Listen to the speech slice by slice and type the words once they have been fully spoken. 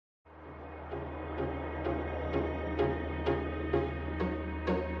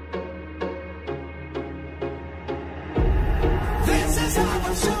Hello,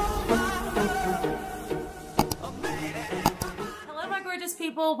 my gorgeous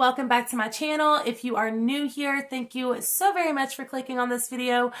people. Welcome back to my channel. If you are new here, thank you so very much for clicking on this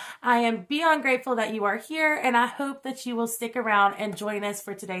video. I am beyond grateful that you are here, and I hope that you will stick around and join us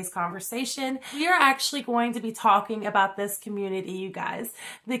for today's conversation. We are actually going to be talking about this community, you guys,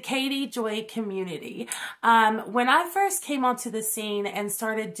 the Katie Joy community. When I first came onto the scene and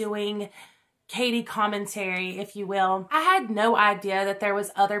started doing Katie commentary, if you will, I had no idea that there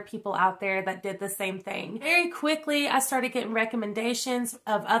was other people out there that did the same thing. Very quickly, I started getting recommendations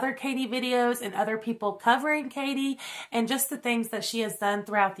of other Katie videos and other people covering Katie and just the things that she has done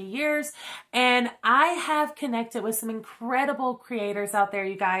throughout the years. And I have connected with some incredible creators out there,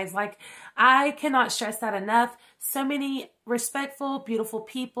 you guys. Like, I cannot stress that enough. So many respectful, beautiful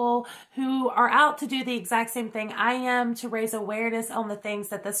people who are out to do the exact same thing I am, to raise awareness on the things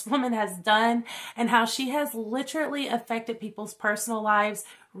that this woman has done and how she has literally affected people's personal lives,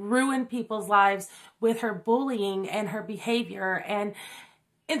 ruined people's lives with her bullying and her behavior. And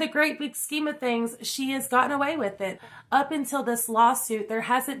in the great big scheme of things, she has gotten away with it. Up until this lawsuit, there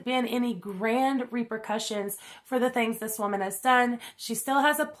hasn't been any grand repercussions for the things this woman has done. She still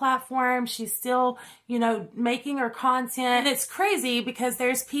has a platform. She's still, you know, making her content. And it's crazy because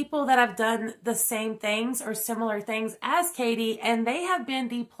there's people that have done the same things or similar things as Katie, and they have been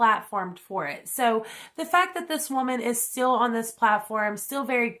deplatformed for it. So the fact that this woman is still on this platform, still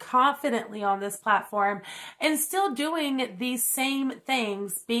very confidently on this platform, and still doing these same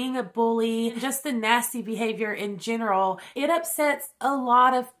things, being a bully, just the nasty behavior in general, it upsets a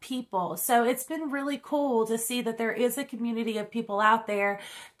lot of people. So it's been really cool to see that there is a community of people out there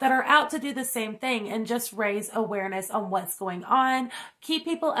that are out to do the same thing and just raise awareness on what's going on, keep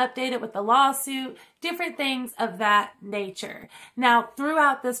people updated with the lawsuit, different things of that nature. Now,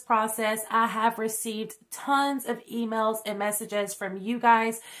 throughout this process, I have received tons of emails and messages from you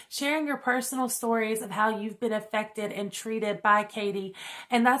guys sharing your personal stories of how you've been affected and treated by Katie.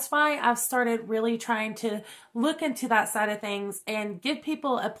 And that's why I've started really trying to look into that side of things and give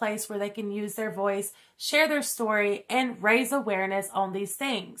people a place where they can use their voice, share their story, and raise awareness on these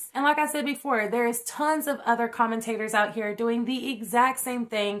things. And like I said before, there is tons of other commentators out here doing the exact same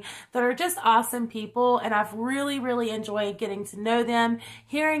thing that are just awesome people, and I've really enjoyed getting to know them,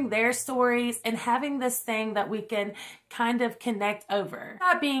 hearing their stories, and having this thing that we can kind of connect over.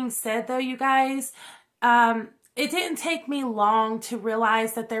 That being said though, you guys, it didn't take me long to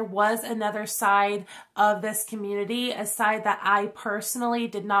realize that there was another side of this community, a side that I personally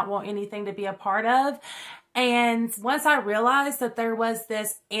did not want anything to be a part of. And once I realized that there was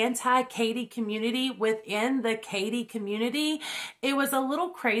this anti-Katie community within the Katie community, it was a little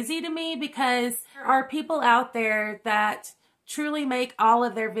crazy to me because there are people out there that truly make all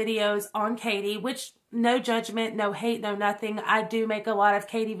of their videos on Katie, which no judgment, no hate, no nothing. I do make a lot of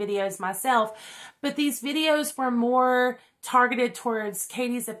Katie videos myself, but these videos were more targeted towards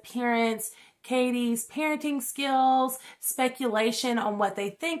Katie's appearance, Katie's parenting skills, speculation on what they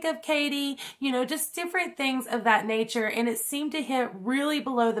think of Katie, you know, just different things of that nature. And it seemed to hit really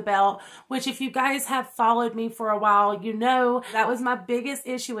below the belt, which if you guys have followed me for a while, you know that was my biggest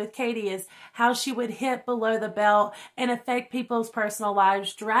issue with Katie, is how she would hit below the belt and affect people's personal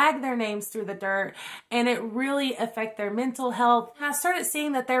lives, drag their names through the dirt, and it really affect their mental health. And I started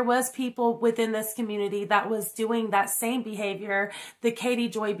seeing that there was people within this community that was doing that same behavior, the Katie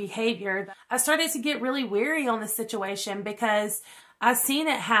Joy behavior. I started to get really weary on the situation because I've seen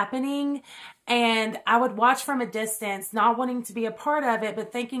it happening, and I would watch from a distance, not wanting to be a part of it,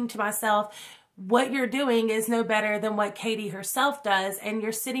 but thinking to myself, what you're doing is no better than what Katie herself does, and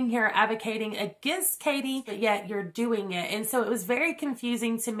you're sitting here advocating against Katie, but yet you're doing it. And so it was very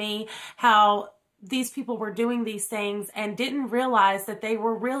confusing to me how these people were doing these things and didn't realize that they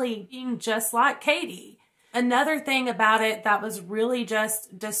were really being just like Katie. Another thing about it that was really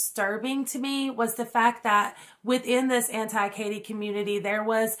just disturbing to me was the fact that within this anti-Katie community, there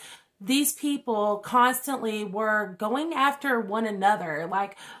was these people constantly were going after one another.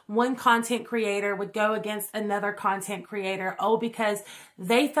 Like, one content creator would go against another content creator, oh, because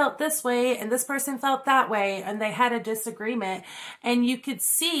they felt this way and this person felt that way, and they had a disagreement. And you could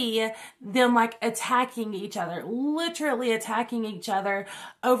see them like attacking each other, literally attacking each other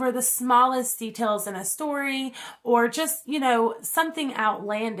over the smallest details in a story, or just, you know, something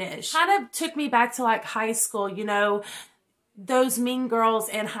outlandish. Kind of took me back to like high school, you know. those mean girls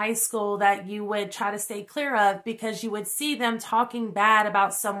in high school that you would try to stay clear of because you would see them talking bad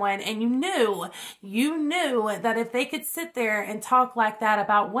about someone, and you knew that if they could sit there and talk like that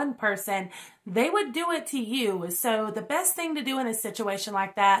about one person, they would do it to you. So the best thing to do in a situation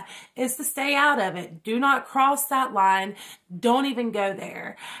like that is to stay out of it. Do not cross that line. Don't even go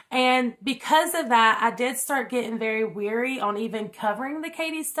there. And because of that, I did start getting very weary on even covering the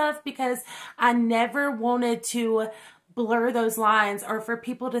Katie stuff, because I never wanted to blur those lines or for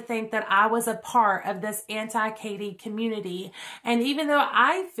people to think that I was a part of this anti-Katie community. And even though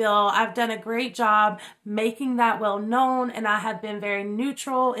I feel I've done a great job making that well known, and I have been very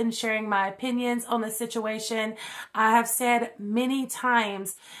neutral in sharing my opinions on the situation, I have said many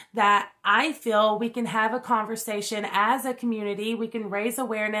times that I feel we can have a conversation as a community. We can raise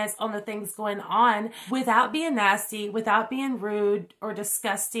awareness on the things going on without being nasty, without being rude or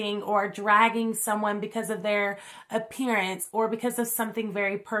disgusting or dragging someone because of their appearance or because of something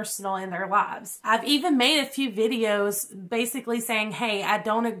very personal in their lives. I've even made a few videos basically saying, hey, I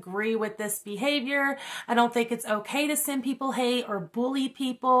don't agree with this behavior. I don't think it's okay to send people hate or bully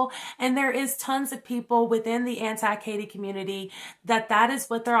people. And there is tons of people within the anti-Katie community that is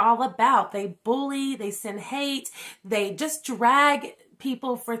what they're all about. They bully, they send hate, they just drag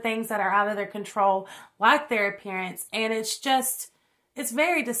people for things that are out of their control, like their appearance. And it's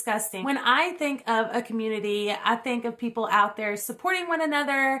very disgusting. When I think of a community, I think of people out there supporting one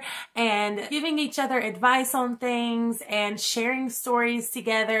another and giving each other advice on things and sharing stories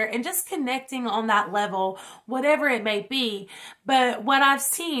together and just connecting on that level, whatever it may be. But what I've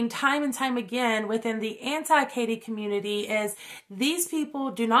seen time and time again within the anti-Katie community is these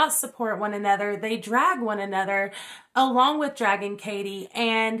people do not support one another. They drag one another along with dragging Katie.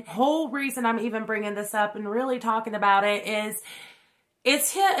 And the whole reason I'm even bringing this up and really talking about it is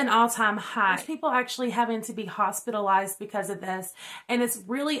it's hit an all-time high. There's people actually having to be hospitalized because of this, and it's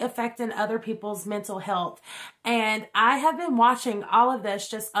really affecting other people's mental health. And I have been watching all of this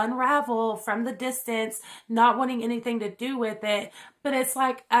just unravel from the distance, not wanting anything to do with it. But it's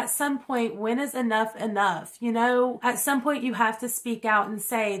like, at some point, when is enough enough? You know, at some point you have to speak out and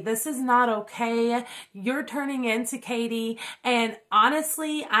say, this is not okay. You're turning into Katie. And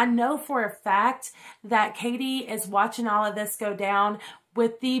honestly, I know for a fact that Katie is watching all of this go down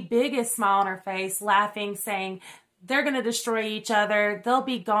with the biggest smile on her face, laughing, saying, they're going to destroy each other. They'll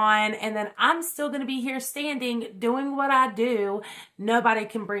be gone. And then I'm still going to be here standing, doing what I do. Nobody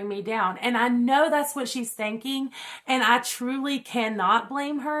can bring me down. And I know that's what she's thinking. And I truly cannot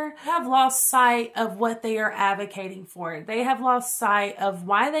blame her. They have lost sight of what they are advocating for. They have lost sight of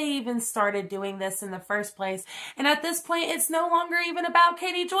why they even started doing this in the first place. And at this point, it's no longer even about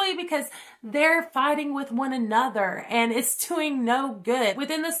Katie Joy, because they're fighting with one another and it's doing no good.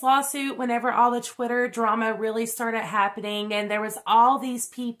 Within this lawsuit, whenever all the Twitter drama really started happening and there was all these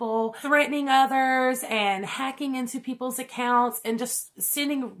people threatening others and hacking into people's accounts and just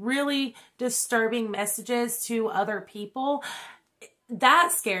sending really disturbing messages to other people,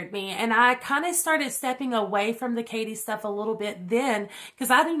 that scared me. And I kind of started stepping away from the Katie stuff a little bit then, because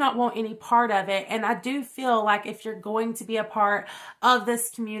I do not want any part of it. And I do feel like if you're going to be a part of this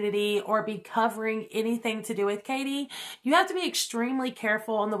community or be covering anything to do with Katie, you have to be extremely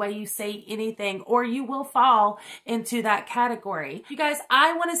careful in the way you say anything, or you will fall into that category. You guys,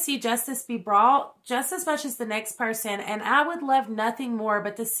 I want to see justice be brought just as much as the next person. And I would love nothing more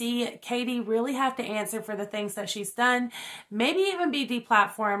but to see Katie really have to answer for the things that she's done, maybe even be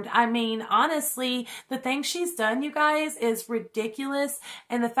deplatformed. I mean, honestly, the things she's done, you guys, is ridiculous.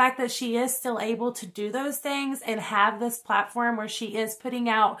 And the fact that she is still able to do those things and have this platform where she is putting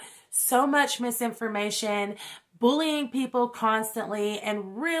out so much misinformation, bullying people constantly,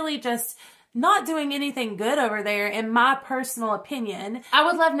 and really just not doing anything good over there, in my personal opinion. I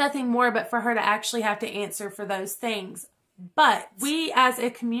would love nothing more but for her to actually have to answer for those things. But we as a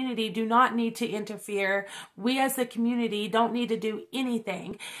community do not need to interfere. We as a community don't need to do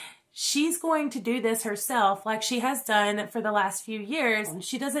anything. She's going to do this herself like she has done for the last few years.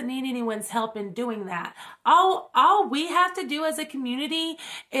 She doesn't need anyone's help in doing that. All we have to do as a community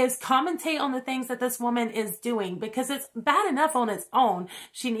is commentate on the things that this woman is doing, because it's bad enough on its own.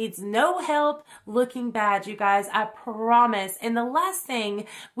 She needs no help looking bad, you guys. I promise. And the last thing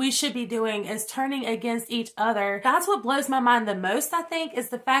we should be doing is turning against each other. That's what blows my mind the most, I think, is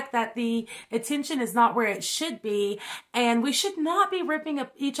the fact that the attention is not where it should be. And we should not be ripping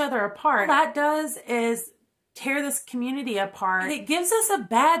up each other apart. All that does is tear this community apart. It gives us a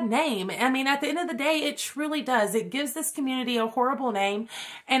bad name. I mean, at the end of the day, it truly does. It gives this community a horrible name.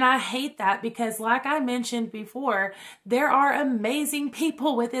 And I hate that because, like I mentioned before, there are amazing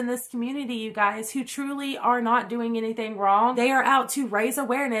people within this community, you guys, who truly are not doing anything wrong. They are out to raise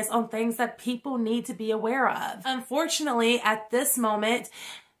awareness on things that people need to be aware of. Unfortunately, at this moment,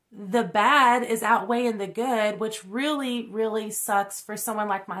 the bad is outweighing the good, which really, really sucks for someone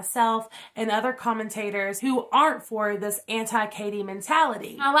like myself and other commentators who aren't for this anti-Katie mentality.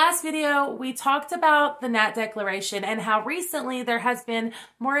 In my last video, we talked about the Nat Declaration and how recently there has been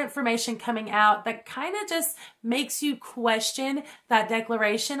more information coming out that kind of just makes you question that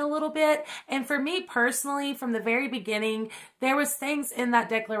declaration a little bit. And for me personally, from the very beginning, there was things in that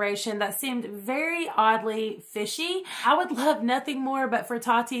declaration that seemed very oddly fishy. I would love nothing more but for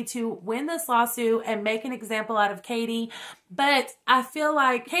Tati to win this lawsuit and make an example out of Katie. But I feel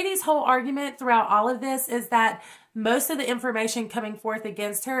like Katie's whole argument throughout all of this is that most of the information coming forth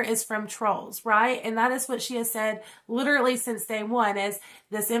against her is from trolls, right? And that is what she has said literally since day one, is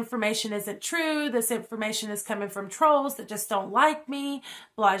this information isn't true. This information is coming from trolls that just don't like me,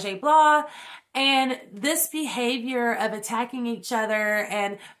 blah, blah, blah. And this behavior of attacking each other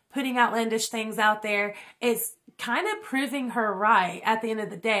and putting outlandish things out there is kind of proving her right at the end of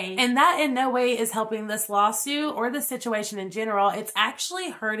the day. And that in no way is helping this lawsuit or the situation in general. It's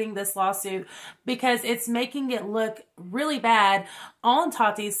actually hurting this lawsuit because it's making it look really bad on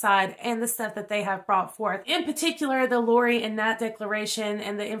Tati's side and the stuff that they have brought forth. In particular, the Lori and Nat declaration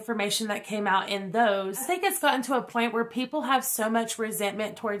and the information that came out in those. I think it's gotten to a point where people have so much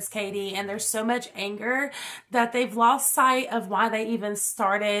resentment towards Katie and there's so much anger that they've lost sight of why they even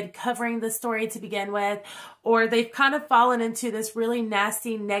started covering the story to begin with, or they've kind of fallen into this really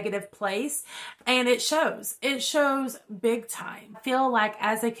nasty negative place, and it shows big time. I feel like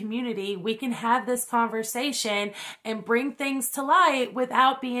as a community, we can have this conversation and bring things to light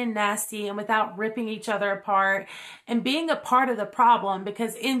without being nasty and without ripping each other apart and being a part of the problem,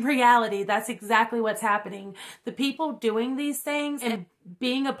 because in reality, that's exactly what's happening. The people doing these things and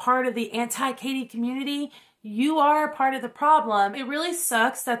being a part of the anti-Katie community, you are a part of the problem. It really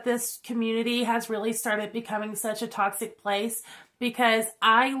sucks that this community has really started becoming such a toxic place, because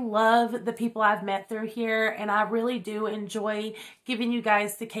I love the people I've met through here and I really do enjoy giving you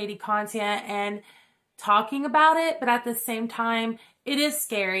guys the Katie content and talking about it. But at the same time, it is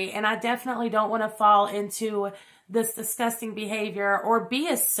scary and I definitely don't want to fall into this disgusting behavior or be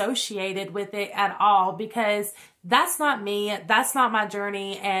associated with it at all, because that's not me. That's not my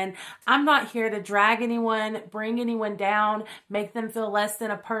journey. And I'm not here to drag anyone, bring anyone down, make them feel less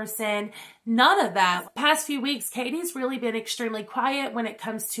than a person. None of that. The past few weeks, Katie's really been extremely quiet when it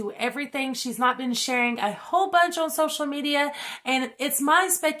comes to everything. She's not been sharing a whole bunch on social media. And it's my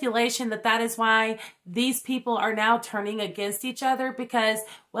speculation that that is why these people are now turning against each other, because,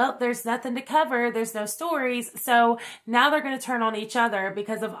 well, there's nothing to cover. There's no stories. So now they're going to turn on each other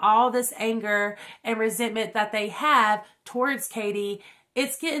because of all this anger and resentment that they have towards Katie.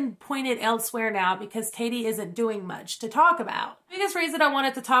 It's getting pointed elsewhere now because Katie isn't doing much to talk about. The biggest reason I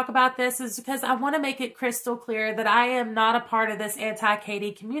wanted to talk about this is because I want to make it crystal clear that I am not a part of this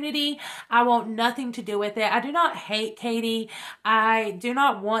anti-Katie community. I want nothing to do with it. I do not hate Katie. I do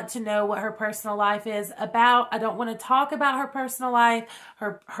not want to know what her personal life is about. I don't want to talk about her personal life,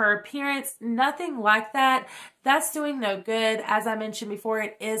 her appearance, nothing like that. That's doing no good. As I mentioned before,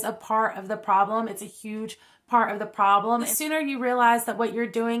 it is a part of the problem. It's a huge part of the problem. The sooner you realize that what you're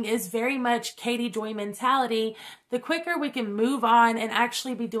doing is very much Katie Joy mentality, the quicker we can move on and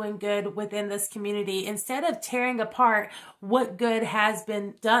actually be doing good within this community instead of tearing apart what good has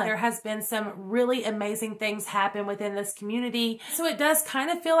been done. There has been some really amazing things happen within this community. So it does kind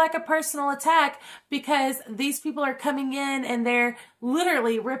of feel like a personal attack because these people are coming in and they're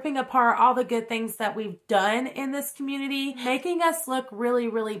literally ripping apart all the good things that we've done in this community, making us look really,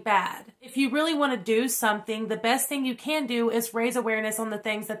 really bad. If you really want to do something, the best thing you can do is raise awareness on the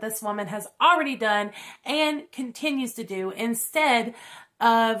things that this woman has already done and continues to do, instead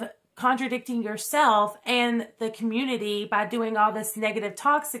of contradicting yourself and the community by doing all this negative,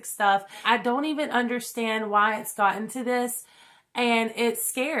 toxic stuff. I don't even understand why it's gotten to this. And it's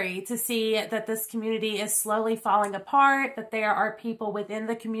scary to see that this community is slowly falling apart, that there are people within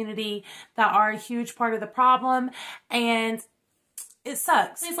the community that are a huge part of the problem. And it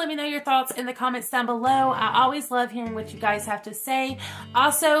sucks. Please let me know your thoughts in the comments down below. I always love hearing what you guys have to say.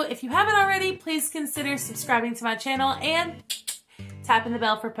 Also, if you haven't already, please consider subscribing to my channel and tapping the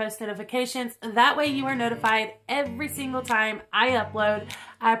bell for post notifications. That way you are notified every single time I upload.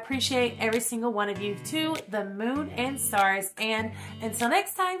 I appreciate every single one of you to the moon and stars. And until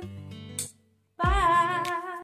next time, bye.